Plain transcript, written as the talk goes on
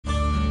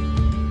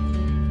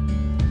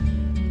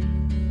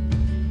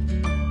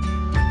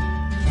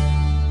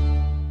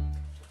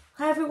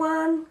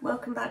everyone,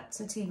 welcome back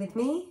to Tea With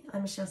Me.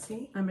 I'm Michelle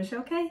C. I'm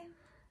Michelle K.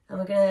 And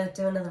we're going to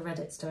do another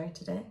Reddit story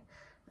today.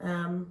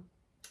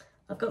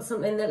 I've got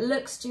something that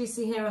looks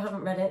juicy here. I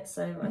haven't read it,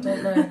 so I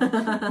don't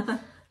know,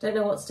 don't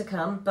know what's to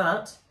come.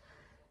 But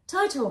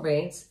title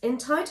reads,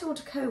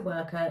 Entitled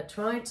Coworker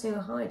Tried to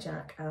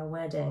Hijack Our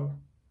Wedding.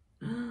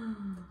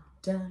 Dun,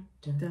 dun,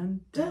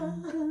 dun,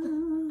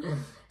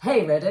 dun.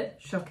 Hey Reddit.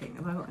 Shocking.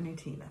 Have I got any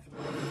tea left?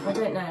 I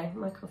don't know.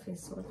 My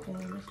coffee's sort of getting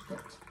a little bit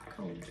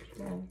cold.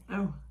 Yeah.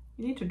 Oh,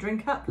 you need to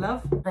drink up,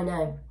 love. I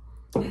know.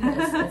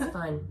 It's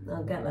fine.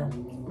 I'll get there.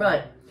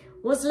 Right.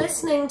 Was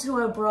listening to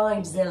a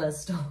Bridezilla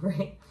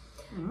story.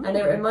 And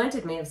it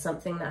reminded me of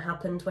something that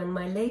happened when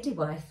my lady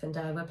wife and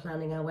I were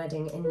planning our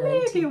wedding in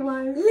Lady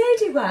wife.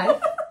 Lady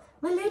wife.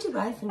 My lady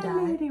wife and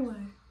I Lady wife.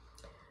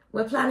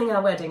 were planning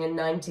our wedding in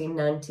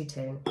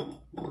 1992.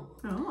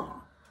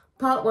 Oh.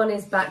 Part 1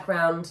 is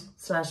background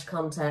 /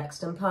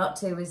 context and part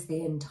 2 is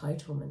the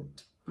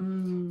entitlement.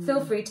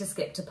 Feel free to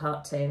skip to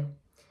part 2.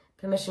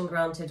 Permission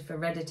granted for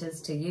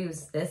Redditors to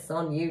use this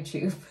on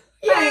YouTube.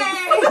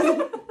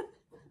 Yay!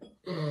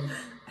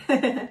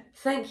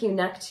 Thank you,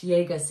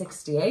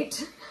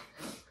 NactJager68.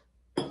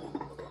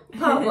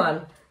 Part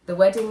 1. The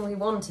wedding we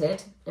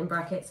wanted, in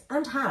brackets,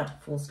 and had,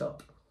 full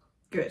stop.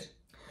 Good.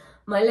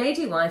 My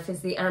lady wife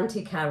is the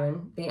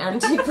anti-Karen, the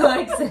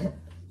anti-Bridezilla.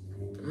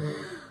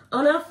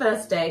 On our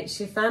first date,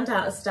 she found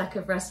out a stack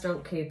of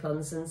restaurant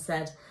coupons and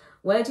said,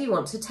 "Where do you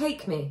want to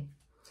take me?"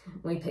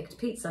 We picked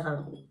Pizza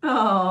Hut.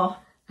 Oh.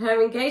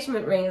 Her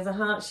engagement ring is a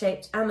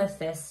heart-shaped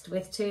amethyst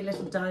with 2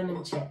 little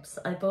diamond chips.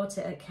 I bought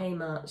it at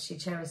Kmart. She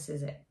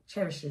cherishes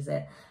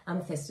it.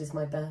 Amethyst is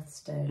my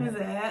birthstone. Is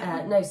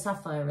it? No,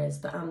 sapphire is,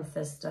 but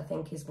amethyst I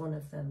think is one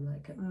of them.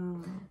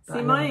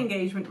 See, my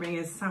engagement ring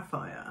is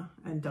sapphire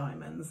and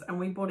diamonds, and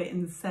we bought it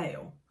in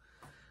sale.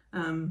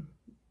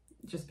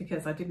 Just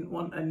because I didn't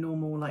want a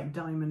normal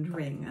diamond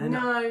ring, and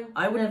no,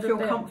 I wouldn't feel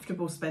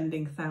comfortable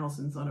spending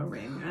thousands on a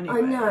ring. Anyway,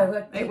 I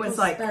know it was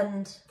like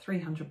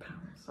 £300.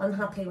 I'm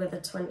happy with a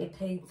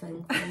 20p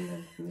thing.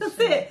 That's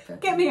it.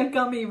 Get me a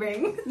gummy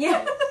ring.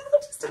 Yeah,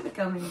 just have a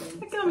gummy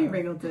ring. A gummy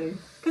ring will do,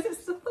 because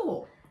it's the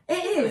thought.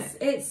 It is.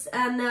 It's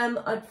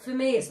for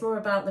me, it's more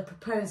about the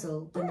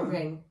proposal than the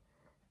ring.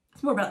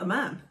 It's more about the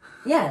man.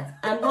 Yeah,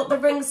 and what the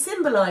ring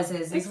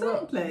symbolises is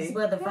exactly. Is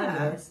where the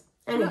value is.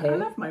 Anywho, I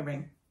love my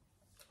ring.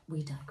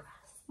 We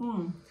digress.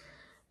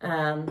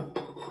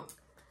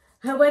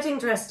 Her wedding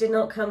dress did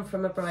not come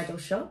from a bridal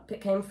shop.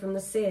 It came from the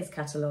Sears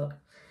catalogue.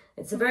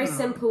 It's a very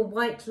simple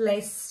white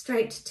lace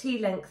straight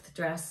tea-length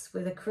dress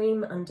with a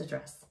cream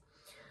underdress.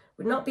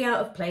 Would not be out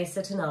of place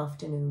at an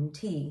afternoon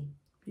tea.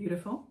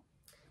 Beautiful.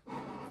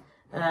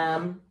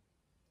 I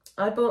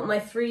bought my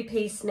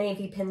 3-piece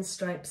navy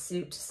pinstripe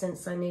suit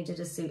since I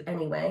needed a suit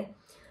anyway.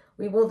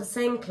 We wore the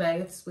same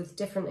clothes with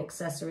different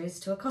accessories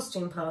to a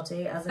costume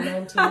party as a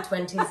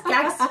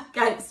 1920s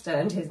gangster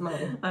and his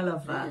mom. I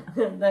love that.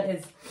 That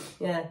is,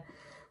 yeah.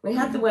 We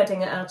had the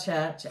wedding at our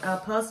church. Our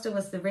pastor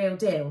was the real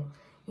deal.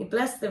 He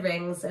blessed the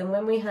rings, and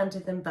when we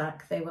handed them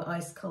back, they were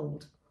ice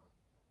cold.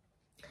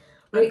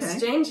 We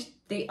exchanged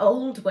the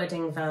old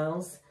wedding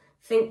vows,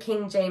 think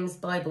King James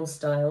Bible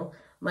style.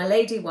 My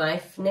lady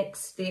wife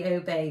nixed the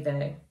obey,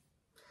 though.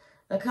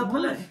 A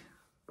couple of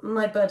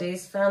my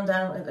buddies found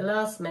out at the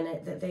last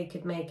minute that they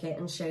could make it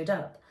and showed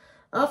up.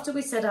 After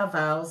we said our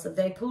vows,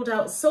 they pulled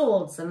out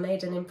swords and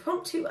made an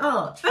impromptu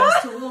arch for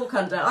us to walk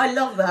under. I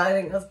love that. I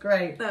think that's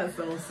great. That's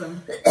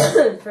awesome.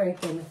 Very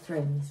Game of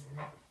Thrones.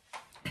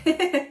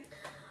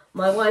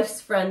 My wife's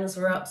friends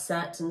were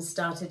upset and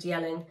started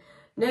yelling,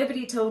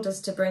 "Nobody told us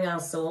to bring our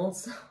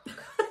swords."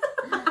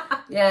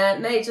 Yeah,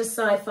 major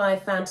sci-fi,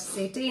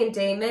 fantasy,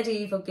 D&D,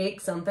 medieval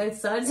geeks on both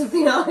sides of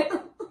the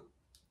aisle.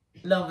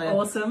 Love it.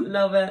 Awesome.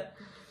 Love it.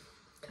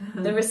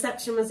 The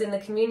reception was in the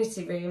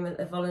community room at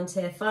the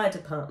volunteer fire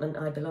department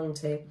I belong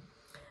to.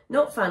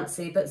 Not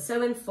fancy, but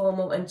so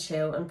informal and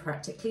chill and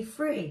practically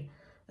free.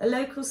 A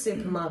local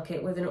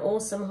supermarket with an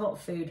awesome hot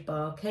food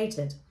bar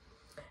catered.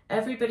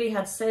 Everybody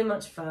had so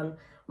much fun.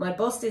 My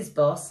boss's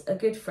boss, a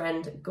good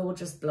friend,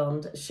 gorgeous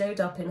blonde, showed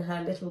up in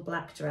her little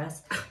black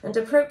dress and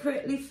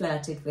appropriately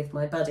flirted with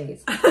my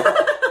buddies.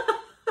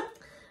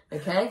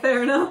 Okay?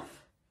 Fair enough.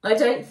 I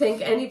don't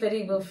think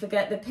anybody will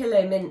forget the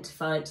pillow mint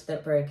fight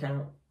that broke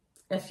out.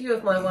 A few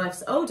of my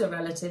wife's older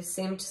relatives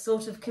seemed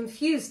sort of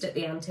confused at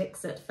the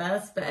antics at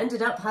first, but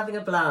ended up having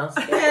a blast.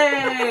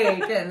 Yay!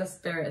 Getting the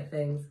spirit of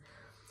things.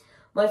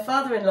 My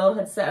father-in-law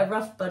had set a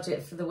rough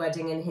budget for the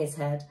wedding in his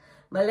head.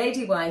 My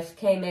lady wife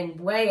came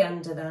in way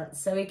under that,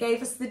 so he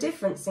gave us the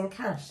difference in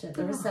cash at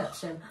the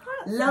reception.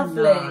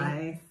 Lovely.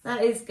 Nice.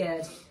 That is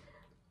good.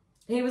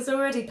 He was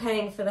already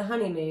paying for the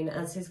honeymoon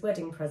as his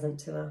wedding present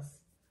to us.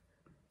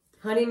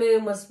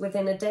 Honeymoon was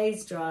within a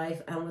day's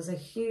drive and was a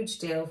huge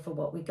deal for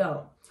what we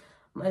got.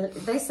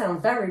 They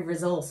sound very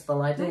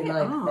resourceful. I do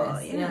like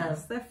this. Yes, yeah.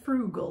 They're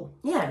frugal.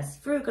 Yes,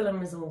 frugal and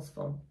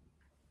resourceful.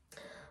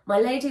 My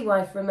lady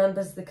wife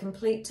remembers the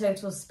complete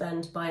total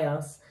spend by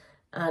us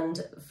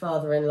and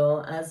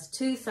father-in-law as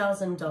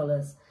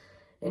 $2,000.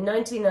 in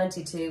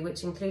 1992,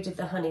 which included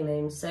the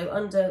honeymoon, so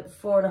under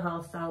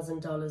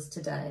 $4,500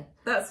 today.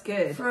 That's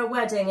good. For a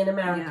wedding in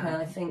America,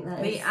 I think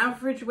that the is...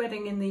 average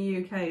wedding in the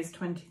UK is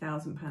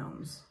 £20,000.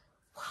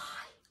 Why?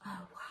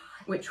 Oh,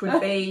 why? Which would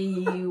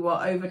be,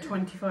 what, over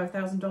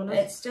 $25,000?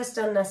 It's just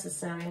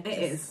unnecessary. It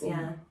is.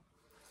 Yeah.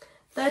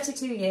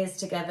 32 years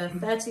together,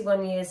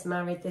 31 years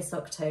married this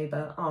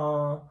October.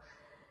 Aww.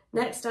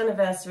 Next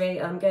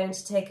anniversary, I'm going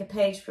to take a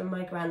page from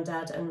my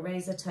granddad and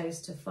raise a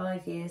toast to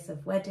 5 years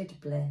of wedded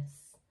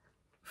bliss.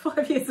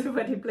 5 years of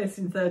wedded bliss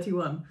in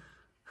 31.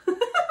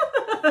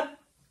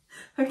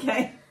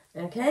 Okay.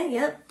 Okay,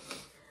 yep.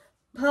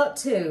 Part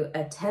 2,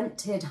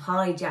 attempted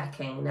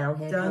hijacking. Now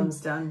here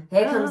comes the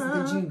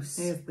juice.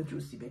 Here's the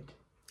juicy bit.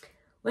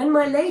 When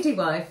my lady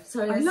wife,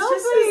 sorry, it's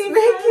just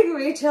making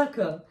me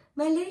chuckle.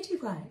 My lady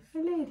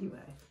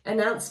wife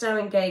announced our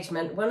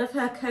engagement, one of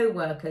her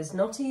co-workers,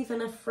 not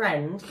even a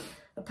friend,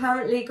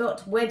 apparently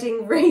got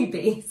wedding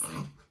rabies.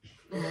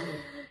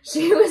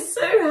 She was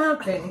so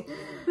happy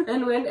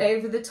and went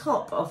over the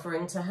top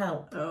offering to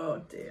help.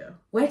 Oh dear.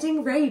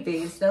 Wedding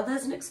rabies. Now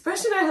there's an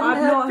expression I've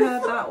not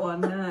heard that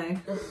one, no.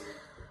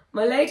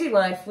 My lady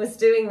wife was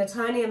doing the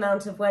tiny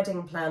amount of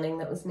wedding planning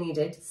that was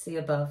needed, see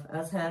above,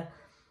 as her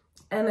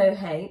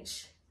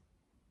MOH.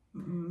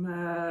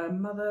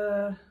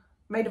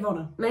 Maid of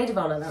Honour. Maid of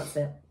Honour, that's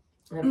it.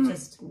 I've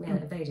just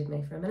evaded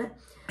me for a minute.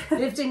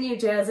 Lived in New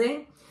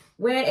Jersey.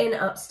 We're in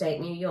upstate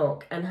New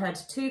York and had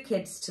 2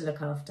 kids to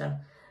look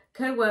after.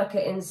 Co-worker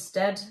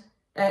insisted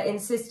that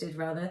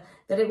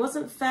it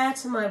wasn't fair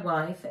to my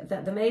wife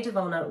that the Maid of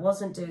Honour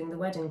wasn't doing the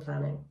wedding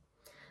planning.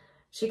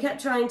 She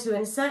kept trying to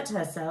insert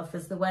herself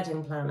as the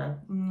wedding planner.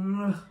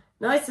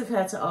 Nice of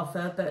her to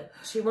offer, but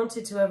she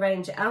wanted to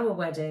arrange our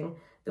wedding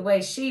the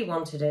way she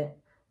wanted it.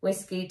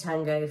 Whiskey,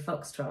 tango,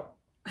 foxtrot.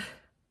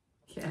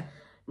 Yeah.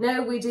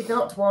 No, we did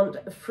not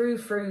want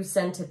frou-frou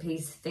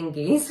centrepiece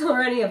thingies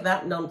or any of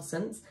that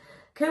nonsense.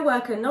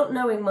 Co-worker, not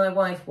knowing my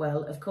wife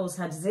well, of course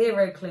had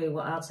zero clue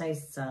what our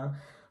tastes are.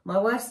 My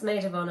wife's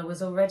maid of honour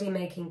was already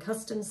making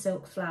custom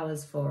silk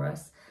flowers for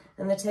us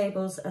and the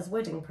tables as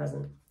wedding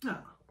present.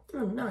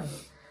 Oh,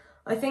 nice.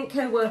 I think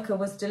co-worker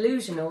was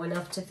delusional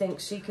enough to think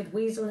she could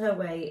weasel her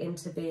way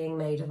into being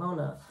maid of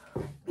honour.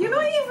 You're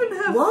not even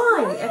her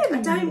Why?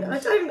 friend. I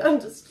don't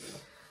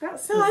understand.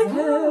 That's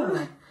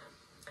psycho.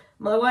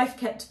 My wife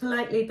kept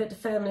politely but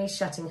firmly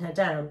shutting her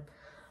down.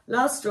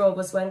 Last straw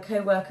was when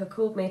co-worker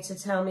called me to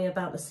tell me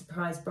about the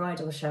surprise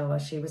bridal shower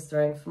she was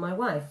throwing for my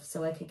wife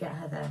so I could get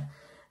her there.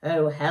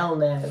 Oh, hell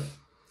no.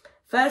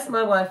 First,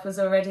 my wife was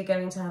already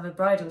going to have a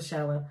bridal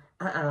shower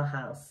at our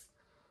house.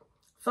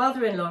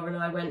 Father-in-law and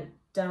I went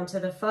down to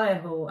the fire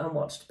hall and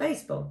watched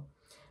baseball.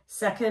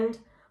 Second,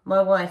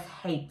 my wife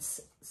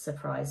hates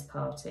surprise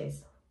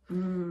parties.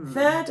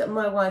 Third,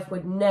 my wife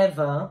would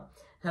never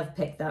have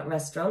picked that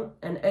restaurant.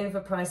 An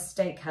overpriced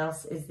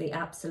steakhouse is the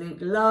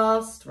absolute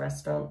last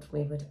restaurant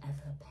we would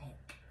ever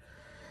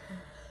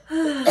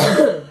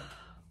pick.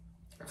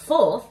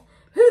 Fourth,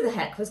 who the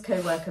heck was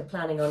co-worker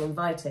planning on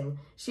inviting?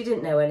 She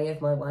didn't know any of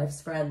my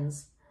wife's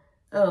friends.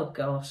 Oh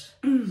gosh.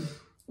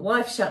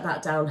 Wife shut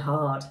that down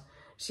hard.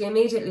 She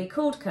immediately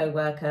called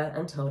co-worker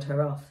and told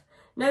her off.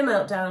 No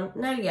meltdown,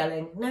 no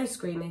yelling, no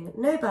screaming,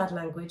 no bad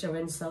language or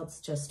insults,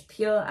 just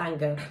pure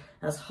anger,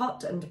 as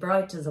hot and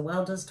bright as a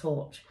welder's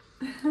torch.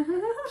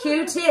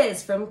 Cue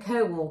tears from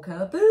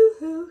co-worker.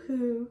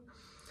 Boo-hoo-hoo.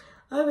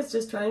 I was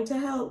just trying to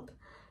help.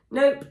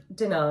 Nope,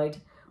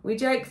 denied. We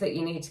joke that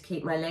you need to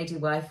keep my lady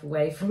wife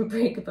away from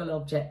breakable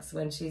objects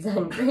when she's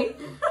angry.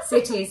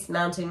 Cities,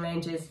 mountain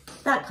ranges,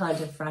 that kind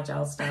of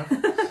fragile stuff.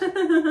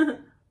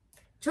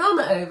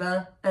 Drama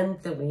over,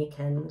 and the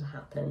weekend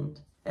happened.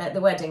 The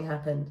wedding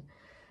happened.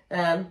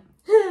 Well,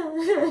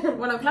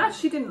 I'm glad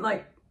she didn't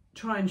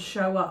try and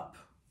show up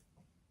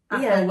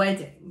at the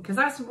wedding, because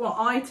that's what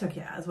I took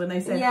it as when they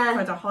said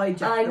try to hijack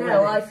the wedding. I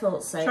know, I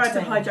thought so. Try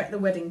to hijack the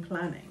wedding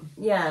planning.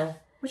 Yeah.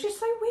 Which is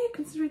so weird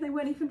considering they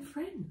weren't even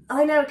friends.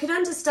 I know, I could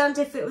understand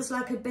if it was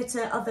like a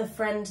bitter other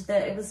friend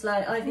that it was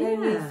like, I've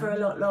known you for a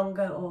lot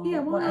longer or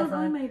whatever.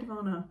 I maid of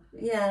honour.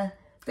 Yeah.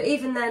 But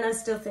even then, I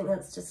still think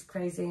that's just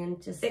crazy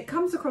and just... It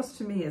comes across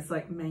to me as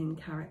main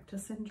character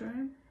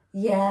syndrome.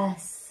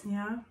 Yes.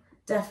 Yeah.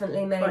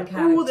 Definitely main character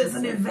syndrome. Oh, there's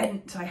an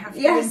event. I have to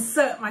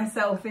insert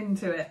myself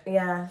into it.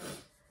 Yeah.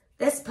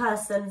 This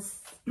person's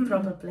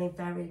probably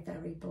very,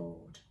 very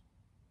bored.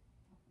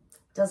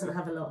 Doesn't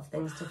have a lot of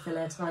things to fill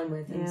her time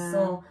with. And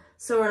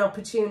saw an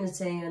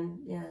opportunity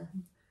and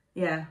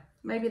Yeah.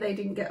 Maybe they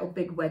didn't get a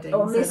big wedding.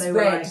 Or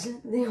misread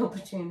the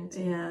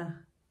opportunity. Yeah.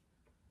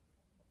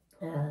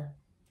 Yeah.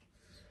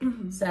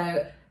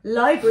 So,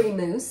 Library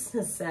Moose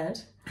has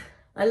said,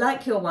 I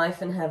like your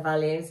wife and her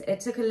values. It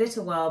took a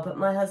little while, but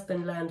my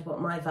husband learned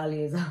what my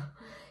values are.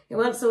 He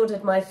once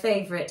ordered my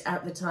favourite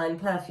at the time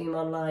perfume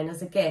online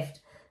as a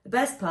gift. The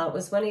best part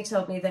was when he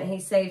told me that he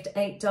saved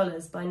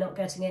 $8 by not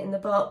getting it in the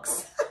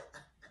box.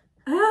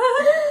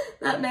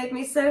 That made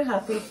me so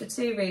happy for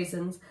 2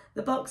 reasons.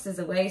 The box is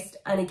a waste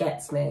and he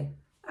gets me.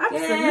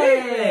 Absolutely.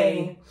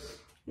 Yay!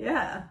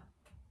 Yeah.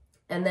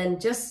 And then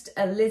just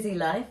a Lizzie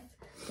Life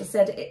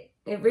said,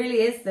 It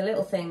really is the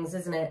little things,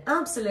 isn't it?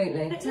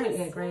 Absolutely.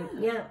 Totally agree.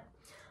 Yeah.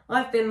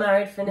 I've been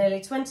married for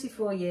nearly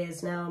 24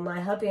 years now, and my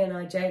hubby and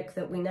I joke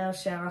that we now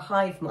share a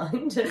hive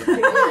mind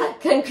and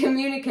can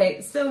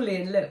communicate solely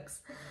in looks.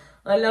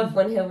 I love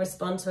when he'll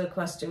respond to a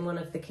question one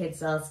of the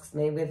kids asks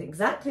me with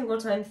exactly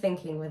what I'm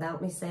thinking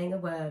without me saying a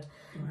word.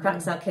 Wow.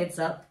 Cracks our kids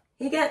up.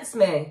 He gets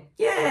me.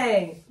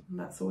 Yay!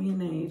 That's all you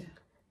need.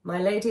 My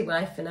lady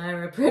wife and I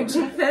are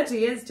approaching 30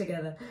 years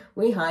together.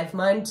 We hive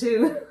mind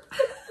too.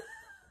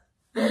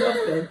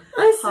 Lovely.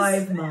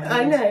 Hive mind.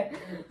 I know.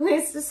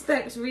 We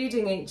suspect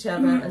reading each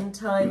other and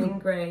time in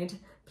grade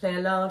play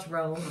a large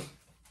role.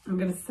 I'm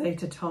going to say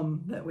to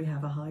Tom that we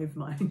have a hive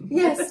mind.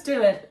 Yes,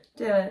 do it.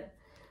 Do it.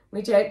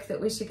 We joke that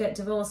we should get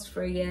divorced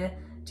for a year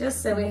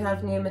just so we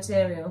have new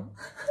material.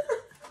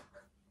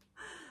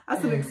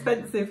 That's an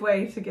expensive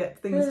way to get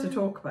things to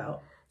talk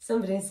about.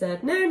 Somebody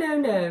said, no, no,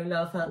 no,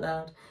 laugh out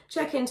loud.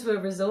 Check into a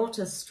resort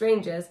as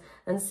strangers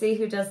and see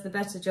who does the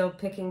better job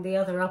picking the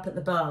other up at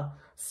the bar.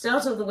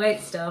 Startle the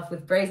waitstaff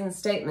with brazen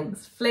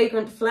statements,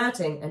 flagrant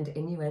flirting and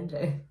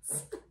innuendos.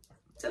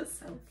 Does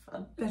sound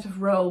fun. Bit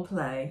of role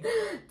play.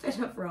 Bit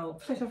of role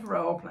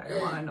play.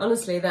 Why not?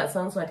 Honestly, that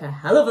sounds like a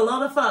hell of a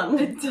lot of fun.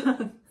 It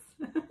does.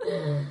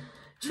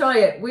 Try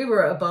it. We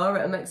were at a bar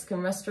at a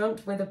Mexican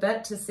restaurant with a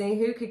bet to see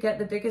who could get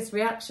the biggest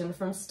reaction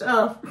from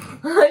staff.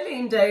 I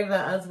leaned over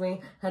as we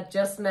had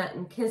just met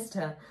and kissed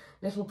her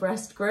little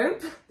breast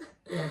group.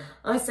 Yeah.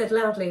 I said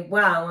loudly,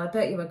 wow, I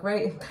bet you were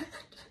great in bed.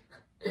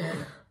 Yeah.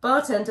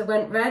 Bartender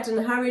went red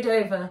and hurried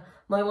over.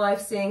 My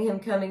wife, seeing him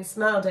coming,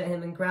 smiled at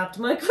him and grabbed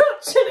my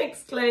crotch and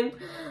exclaimed,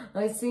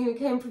 I see you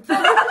came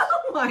prepared.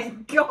 Oh my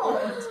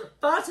God.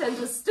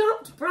 Bartender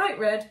stopped, bright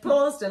red,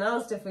 paused and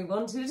asked if we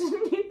wanted a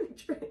new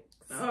drink.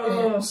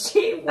 Oh,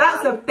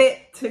 that's a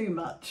bit too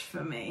much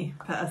for me,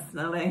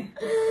 personally.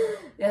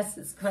 Yes,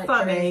 it's quite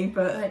funny,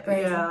 crazy.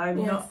 But yeah, I'm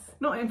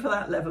not in for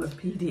that level of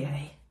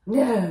PDA.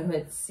 No,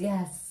 it's,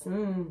 yes.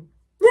 Mm.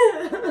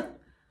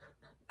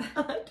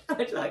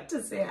 I'd like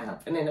to see it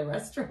happen in a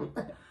restaurant.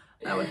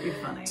 That would be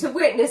funny. To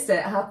witness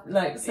it,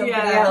 like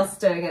somebody else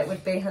doing it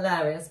would be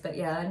hilarious. But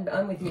yeah,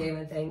 I'm with you,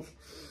 I think.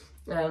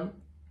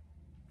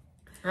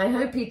 I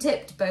hope he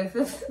tipped both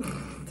of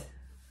them.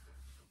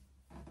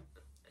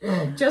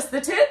 Just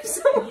the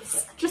tips?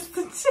 Just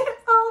the tip?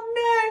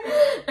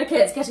 Oh no! Okay,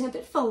 it's getting a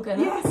bit vulgar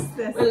now.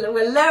 Yes.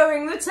 We're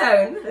lowering the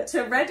tone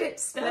to Reddit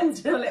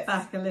standards. Pull it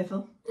back a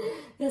little.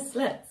 Yes,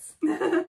 let's.